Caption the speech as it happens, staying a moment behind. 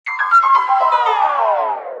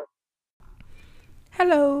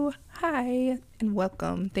Hello, hi, and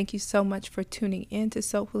welcome. Thank you so much for tuning in to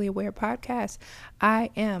Soulfully Aware Podcast. I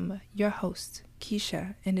am your host,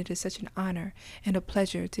 Keisha, and it is such an honor and a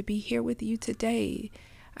pleasure to be here with you today.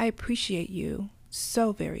 I appreciate you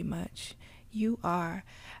so very much. You are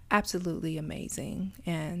absolutely amazing,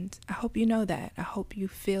 and I hope you know that. I hope you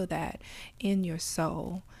feel that in your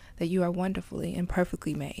soul, that you are wonderfully and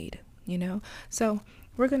perfectly made. So,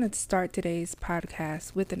 we're going to start today's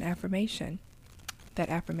podcast with an affirmation. That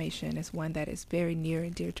affirmation is one that is very near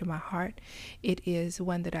and dear to my heart. It is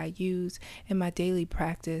one that I use in my daily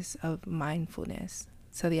practice of mindfulness.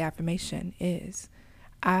 So the affirmation is,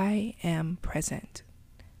 I am present.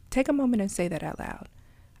 Take a moment and say that out loud.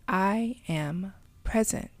 I am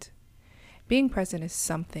present. Being present is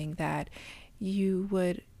something that you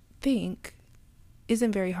would think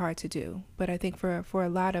isn't very hard to do. But I think for a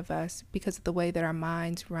lot of us, because of the way that our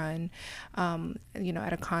minds run,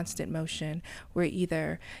 at a constant motion, we're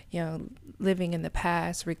either, living in the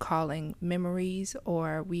past, recalling memories,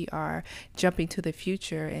 or we are jumping to the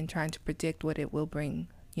future and trying to predict what it will bring,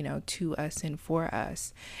 to us and for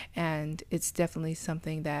us. And it's definitely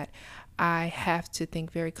something that I have to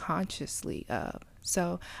think very consciously of.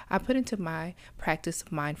 So I put into my practice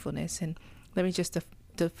of mindfulness, and let me just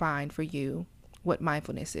define for you what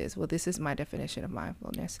mindfulness is. Well, this is my definition of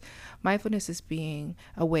mindfulness. Mindfulness is being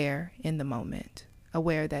aware in the moment,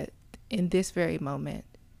 aware that in this very moment,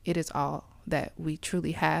 it is all that we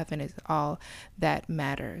truly have and is all that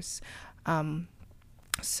matters.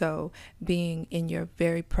 So being in your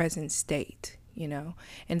very present state,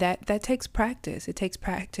 and that takes practice. It takes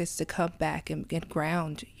practice to come back and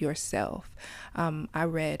ground yourself. I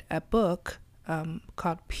read a book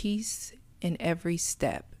called Peace in Every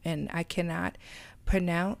Step, and I cannot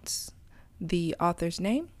pronounce the author's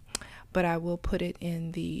name, but I will put it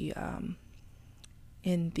in the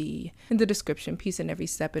description. Peace in Every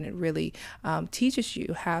Step, and it really teaches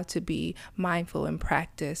you how to be mindful and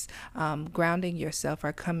practice grounding yourself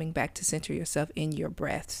or coming back to center yourself in your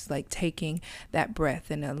breaths, like taking that breath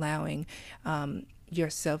and allowing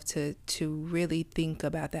yourself to really think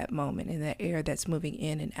about that moment and the air that's moving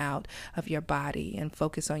in and out of your body, and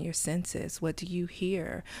focus on your senses. What do you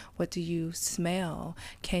hear? What do you smell?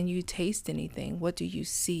 Can you taste anything? What do you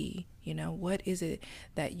see? What is it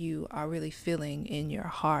that you are really feeling in your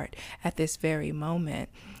heart at this very moment?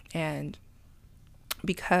 And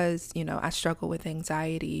because I struggle with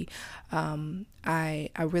anxiety, I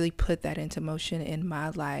really put that into motion in my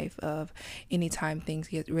life of anytime things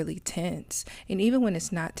get really tense. And even when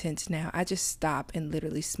it's not tense now, I just stop and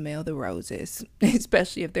literally smell the roses,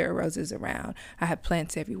 especially if there are roses around. I have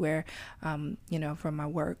plants everywhere, from my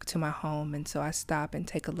work to my home. And so I stop and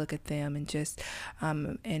take a look at them and just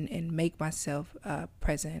and make myself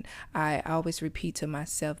present. I always repeat to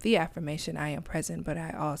myself the affirmation, I am present, but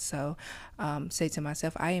I also say to myself,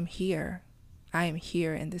 I am here. I am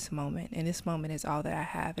here in this moment, and this moment is all that I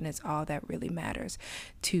have, and it's all that really matters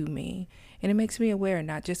to me. And it makes me aware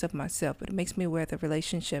not just of myself, but it makes me aware of the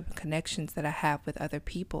relationship and connections that I have with other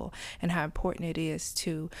people, and how important it is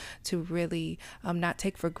to really not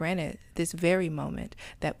take for granted this very moment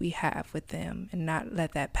that we have with them, and not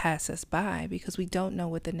let that pass us by, because we don't know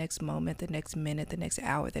what the next moment, the next minute, the next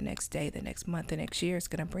hour, the next day, the next month, the next year is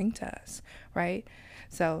going to bring to us, right?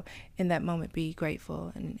 So in that moment, be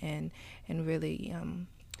grateful and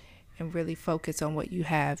really focus on what you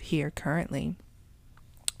have here currently.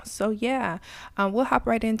 So yeah, we'll hop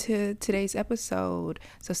right into today's episode.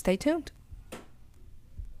 So stay tuned.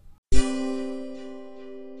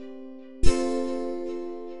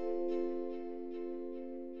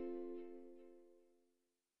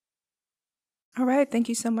 All right, thank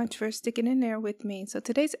you so much for sticking in there with me. So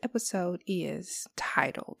today's episode is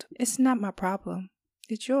titled, It's Not My Problem,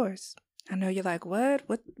 It's Yours. I know you're like,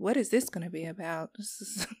 what is this going to be about?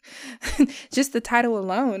 Just the title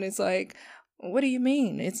alone is like, what do you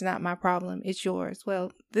mean? It's not my problem, it's yours.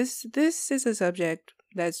 Well, this is a subject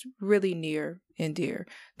that's really near and dear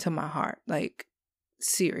to my heart. Like,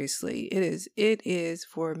 seriously, it is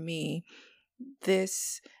for me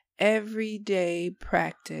this everyday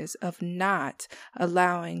practice of not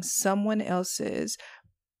allowing someone else's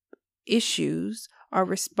issues or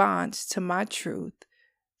response to my truth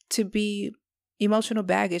to be emotional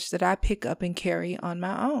baggage that I pick up and carry on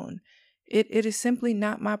my own. It is simply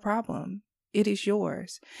not my problem. It is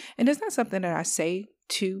yours. And it's not something that I say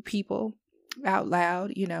to people out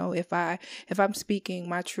loud, if I'm speaking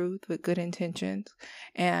my truth with good intentions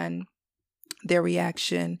and their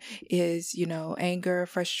reaction is, anger,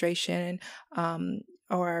 frustration,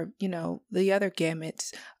 or, the other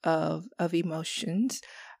gamuts of emotions,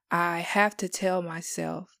 I have to tell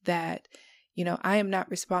myself that I am not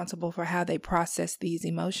responsible for how they process these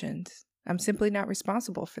emotions. I'm simply not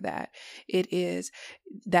responsible for that. It is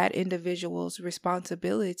that individual's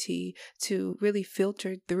responsibility to really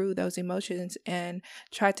filter through those emotions and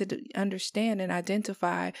try to understand and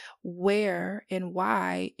identify where and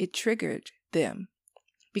why it triggered them.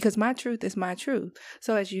 Because my truth is my truth.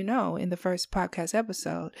 So as you know, in the first podcast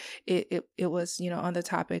episode, it was, on the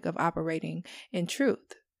topic of operating in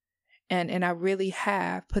truth. And I really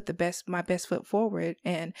have put my best foot forward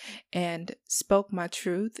and spoke my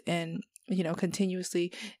truth, and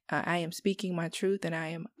continuously I am speaking my truth, and I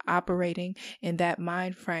am operating in that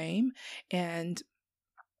mind frame, and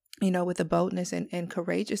with the boldness and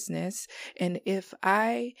courageousness. And if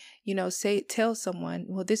I, tell someone,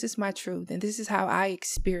 well, this is my truth, and this is how I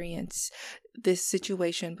experience this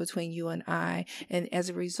situation between you and I, and as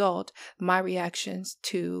a result, my reactions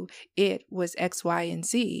to it was X, Y, and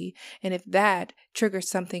Z. And if that triggers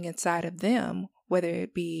something inside of them, whether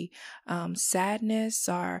it be sadness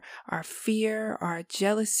or fear or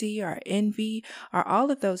jealousy or envy or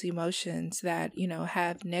all of those emotions that,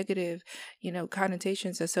 have negative,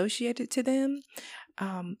 connotations associated to them.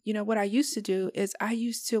 What I used to do is I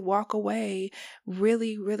used to walk away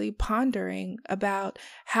really, really pondering about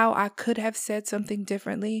how I could have said something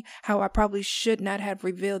differently, how I probably should not have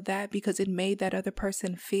revealed that because it made that other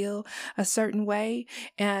person feel a certain way.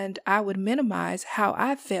 And I would minimize how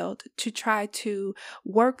I felt to try to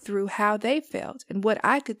work through how they felt and what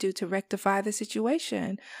I could do to rectify the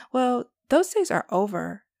situation. Well, those days are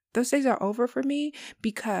over. Those days are over for me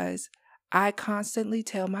because I constantly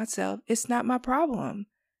tell myself it's not my problem.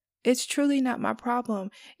 It's truly not my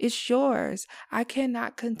problem. It's yours. I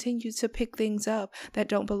cannot continue to pick things up that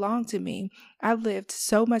don't belong to me. I lived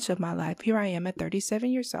so much of my life. Here I am at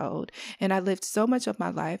 37 years old, and I lived so much of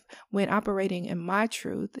my life when operating in my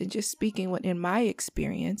truth and just speaking in my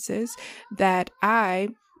experiences that I,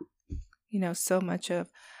 so much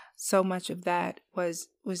of that was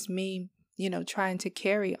me, trying to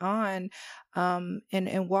carry on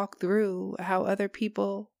and walk through how other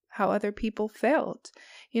people felt,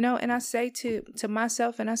 and I say to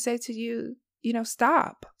myself, and I say to you,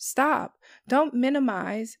 stop. Don't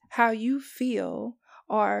minimize how you feel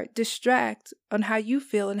or distract on how you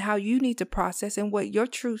feel and how you need to process and what your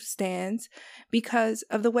truth stands because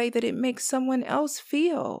of the way that it makes someone else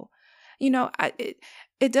feel. It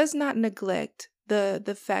does not neglect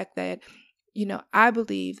the fact that I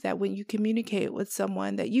believe that when you communicate with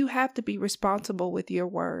someone that you have to be responsible with your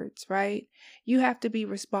words, right? You have to be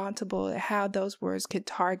responsible at how those words could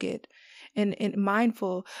target and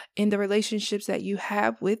mindful in the relationships that you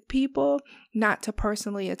have with people, not to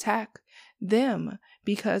personally attack them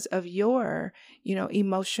because of your,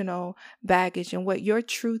 emotional baggage and what your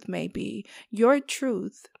truth may be. Your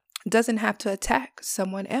truth doesn't have to attack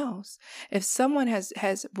someone else. If someone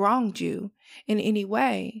has wronged you in any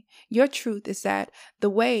way, your truth is that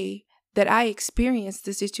the way that I experienced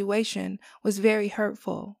the situation was very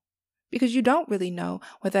hurtful, because you don't really know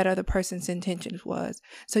what that other person's intentions was.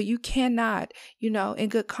 So you cannot, in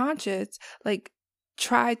good conscience,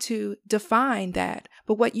 try to define that.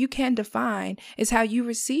 But what you can define is how you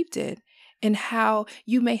received it and how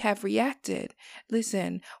you may have reacted.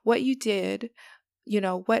 Listen, what you did,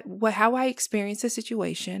 how I experienced the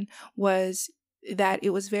situation was that it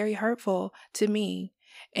was very hurtful to me,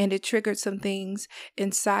 and it triggered some things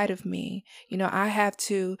inside of me. I have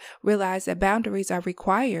to realize that boundaries are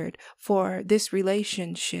required for this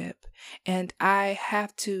relationship, and I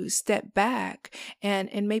have to step back and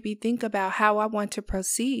maybe think about how I want to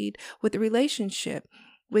proceed with the relationship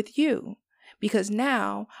with you, because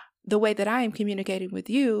now the way that I am communicating with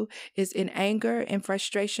you is in anger and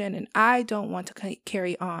frustration, and I don't want to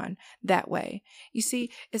carry on that way. You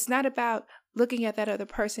see, it's not about looking at that other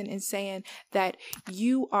person and saying that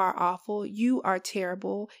you are awful, you are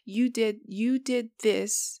terrible, you did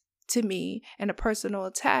this to me, and a personal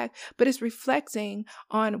attack, but it's reflecting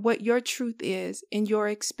on what your truth is in your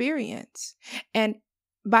experience. And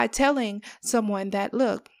by telling someone that,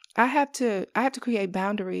 look, I have to create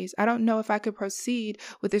boundaries. I don't know if I could proceed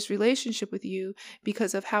with this relationship with you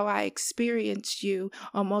because of how I experienced you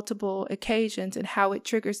on multiple occasions and how it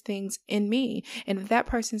triggers things in me. And if that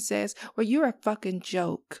person says, well, you're a fucking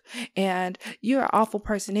joke and you're an awful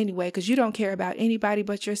person anyway because you don't care about anybody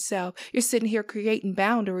but yourself. You're sitting here creating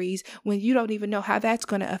boundaries when you don't even know how that's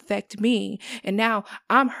going to affect me. And now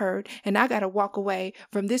I'm hurt and I got to walk away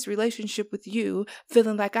from this relationship with you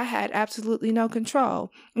feeling like I had absolutely no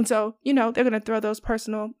control. And so, they're going to throw those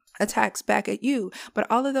personal attacks back at you. But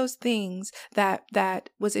all of those things that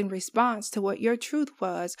was in response to what your truth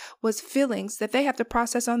was feelings that they have to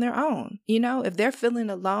process on their own. If they're feeling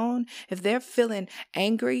alone, if they're feeling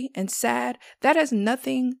angry and sad, that has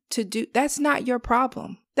nothing to do. That's not your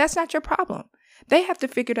problem. That's not your problem. They have to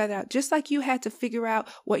figure that out, just like you had to figure out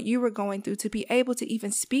what you were going through to be able to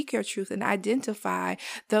even speak your truth and identify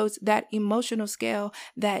that emotional scale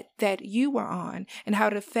that you were on and how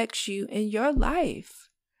it affects you in your life.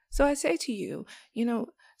 So I say to you,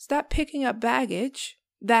 stop picking up baggage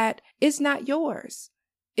that is not yours.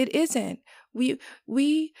 It isn't.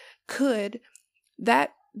 We could,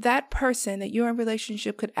 that person that you're in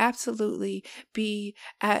relationship could absolutely be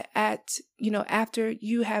at after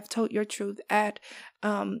you have told your truth at,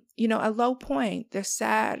 a low point. They're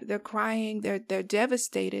sad, they're crying, they're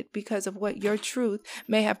devastated because of what your truth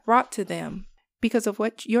may have brought to them,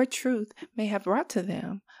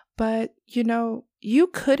 But, you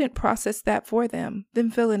couldn't process that for them.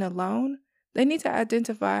 Them feeling alone. They need to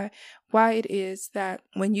identify why it is that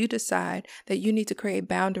when you decide that you need to create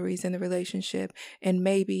boundaries in the relationship and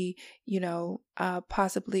maybe,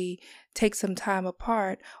 possibly take some time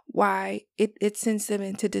apart, why it sends them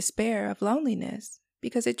into despair of loneliness.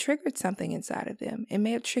 Because it triggered something inside of them. It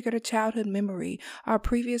may have triggered a childhood memory or a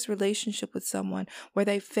previous relationship with someone where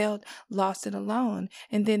they felt lost and alone.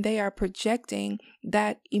 And then they are projecting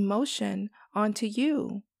that emotion onto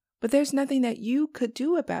you. But there's nothing that you could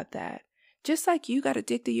do about that. Just like you got to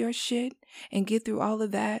dig through your shit and get through all of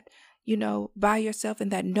that, by yourself, and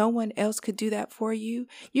that no one else could do that for you.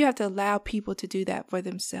 You have to allow people to do that for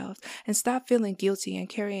themselves and stop feeling guilty and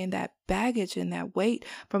carrying that baggage and that weight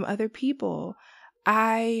from other people.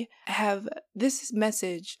 I have this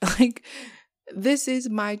message, this is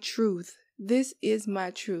my truth. This is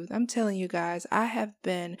my truth. I'm telling you guys, I have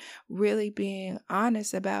been really being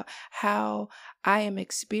honest about how I am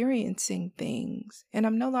experiencing things. And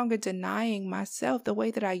I'm no longer denying myself the way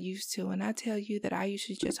that I used to. And I tell you that I used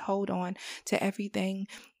to just hold on to everything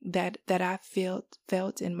that I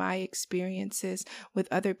felt in my experiences with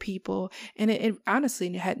other people. And it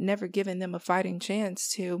honestly had never given them a fighting chance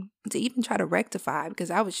to even try to rectify, because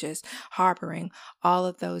I was just harboring all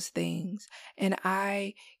of those things. And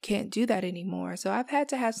I can't do that anymore. So I've had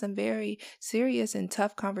to have some very serious and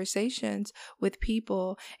tough conversations with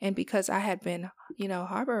people. And because I had been,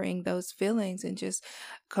 harboring those feelings and just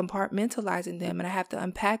compartmentalizing them, and I have to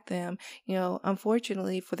unpack them,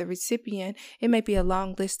 unfortunately for the recipient, it may be a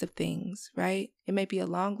long list of things, right? It may be a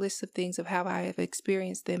long list of things of how I have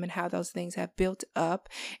experienced them and how those things have built up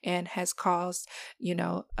and has caused,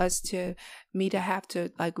 me to have to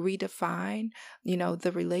redefine,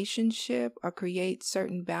 the relationship or create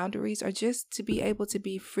certain boundaries or just to be able to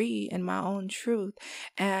be free in my own truth.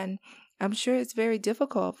 And I'm sure it's very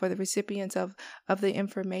difficult for the recipients of the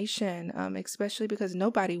information, especially because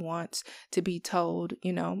nobody wants to be told,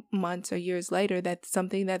 months or years later that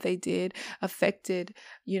something that they did affected,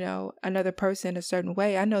 another person a certain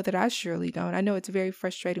way. I know that I surely don't. I know it's very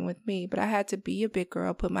frustrating with me, but I had to be a big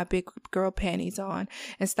girl, put my big girl panties on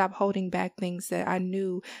and stop holding back things that I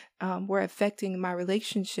knew were affecting my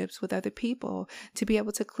relationships with other people, to be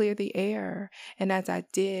able to clear the air. And as I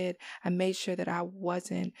did, I made sure that I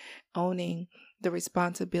wasn't owning the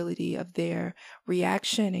responsibility of their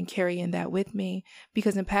reaction and carrying that with me.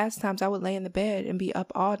 Because in past times, I would lay in the bed and be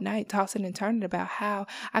up all night tossing and turning about how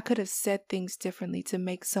I could have said things differently to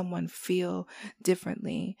make someone feel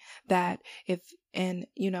differently. I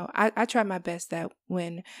try my best that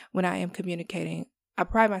when I am communicating, I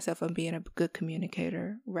pride myself on being a good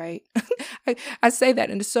communicator, right? I say that,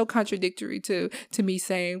 and it's so contradictory to me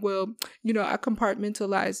saying, well, I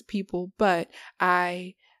compartmentalize people, but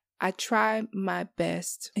I try my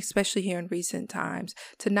best, especially here in recent times,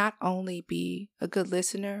 to not only be a good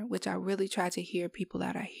listener, which I really try to hear people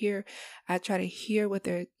out. I try to hear what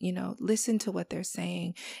they're, listen to what they're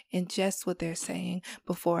saying, ingest what they're saying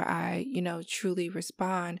before I, truly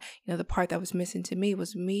respond. The part that was missing to me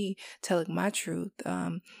was me telling my truth.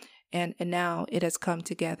 And now it has come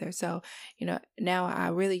together. So, now I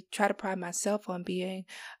really try to pride myself on being,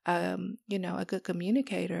 a good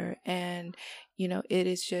communicator. And, it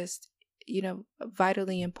is just,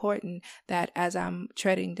 vitally important that as I'm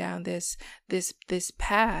treading down this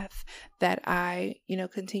path, that I,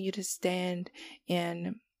 continue to stand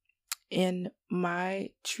in my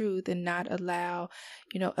truth and not allow,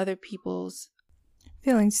 other people's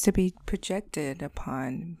feelings to be projected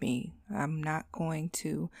upon me. I'm not going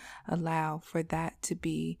to allow for that to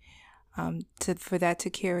be, for that to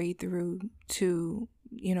carry through to,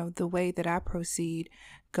 the way that I proceed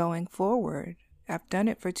going forward. I've done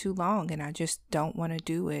it for too long and I just don't want to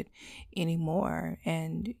do it anymore.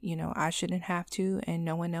 And, I shouldn't have to, and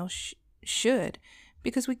no one else should,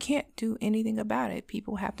 because we can't do anything about it.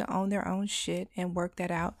 People have to own their own shit and work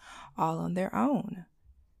that out all on their own.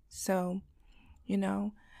 So,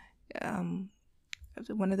 one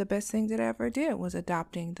of the best things that I ever did was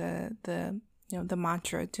adopting the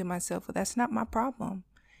mantra to myself. Well, that's not my problem.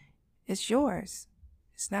 It's yours.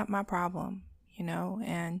 It's not my problem,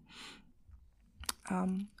 and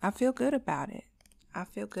I feel good about it.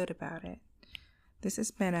 This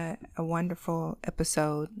has been a wonderful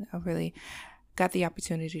episode. I really got the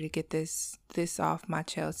opportunity to get this off my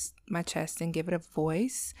chest and give it a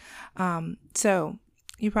voice. So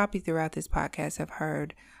you probably throughout this podcast have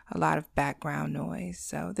heard a lot of background noise.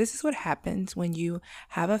 So this is what happens when you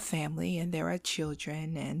have a family and there are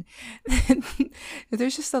children, and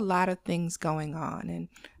there's just a lot of things going on, and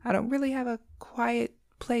I don't really have a quiet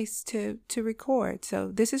place to record.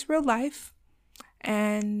 So this is real life,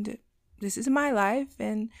 and this is my life,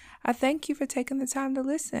 and I thank you for taking the time to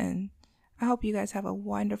listen. I hope you guys have a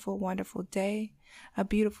wonderful, wonderful day, a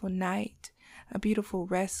beautiful night, a beautiful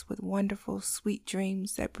rest with wonderful, sweet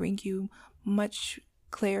dreams that bring you much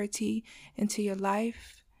clarity into your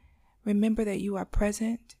life. Remember that you are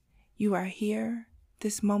present. You are here.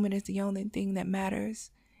 This moment is the only thing that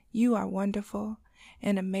matters. You are wonderful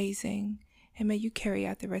and amazing. And may you carry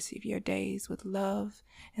out the rest of your days with love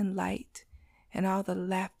and light and all the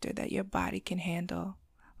laughter that your body can handle.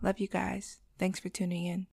 Love you guys. Thanks for tuning in.